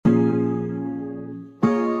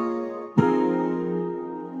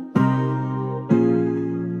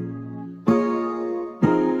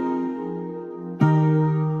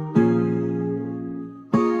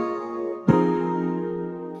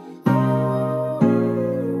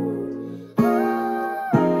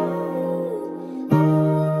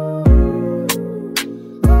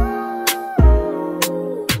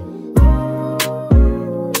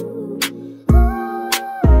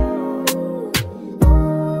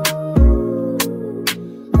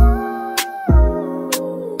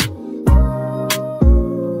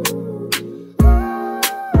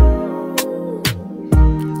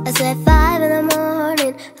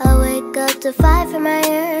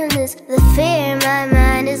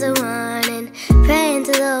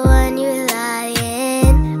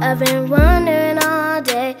been wondering all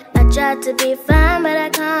day. I tried to be fine, but I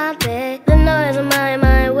can't be. The noise in my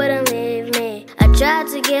mind wouldn't leave me. I tried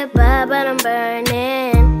to get by, but I'm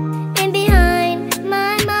burning. And behind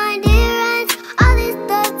my mind it runs all these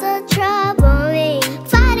thoughts are troubling.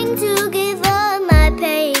 Fighting to give up my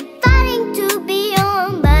pain, fighting to be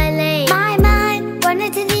on my lane. My mind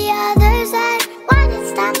wanted to the other side, wanted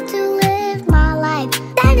stop to live my life.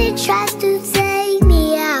 Then it tries to take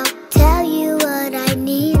me out. Tell you what I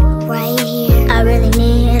need right here. I really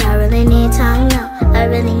need time now. I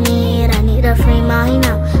need a free mind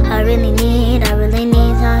now. I really need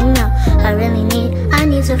time now. I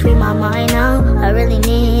need to free my mind now. I really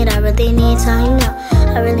need time now.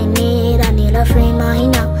 I need a free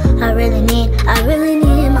mind now. I really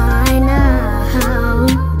need mine now.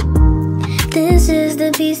 This is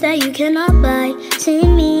the peace that you cannot buy.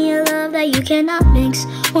 Send me a love that you cannot mix.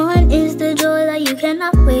 One is the joy that you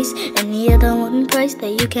cannot waste, and the other one price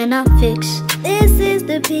that you cannot fix. This is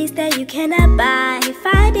the peace that you cannot buy.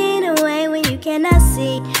 Finding a way when you cannot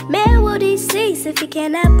see. Man will cease if you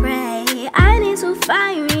cannot pray. I need to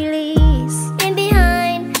find release. And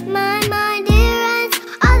behind my mind it runs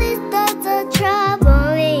all these thoughts are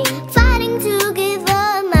troubling. Fighting to give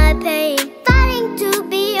up my pain, fighting to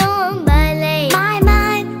be on my lane. My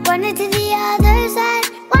mind wanted to the other side,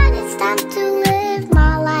 wanted stop to live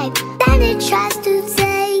my life. Then it tries to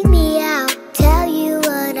take me out. Tell you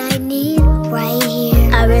what I need right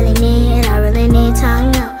here. I really need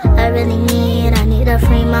time now. I need a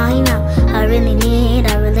free mind now. I really need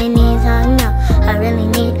time now.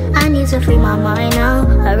 I need to free my mind now.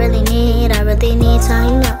 I really need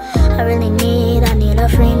time now. I need a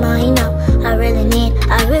free mind now. I really need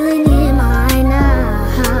mine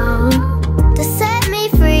now. To set me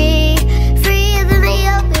free, freer than the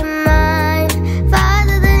open mind,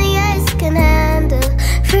 farther than the ice can handle,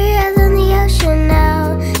 freer than the ocean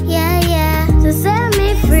now. Yeah, yeah. To set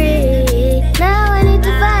me free, now I need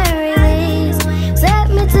to find release. Set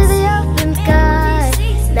me to the open sky,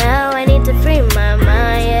 now I need to free my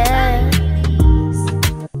mind, yeah.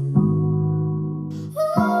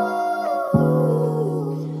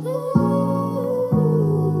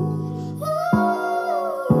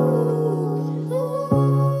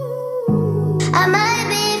 I might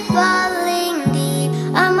be falling deep,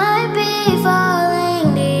 I might be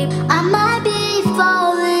falling deep, I might be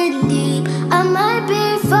falling deep, I might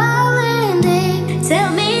be falling deep. Tell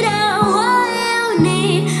me now what you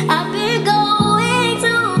need. I've been going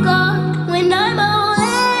too cold when I'm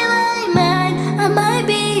only my mind. I might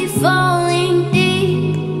be falling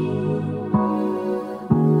deep,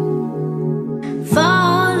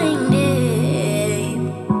 falling deep.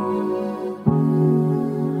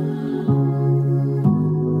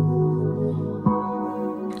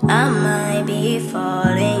 I might be falling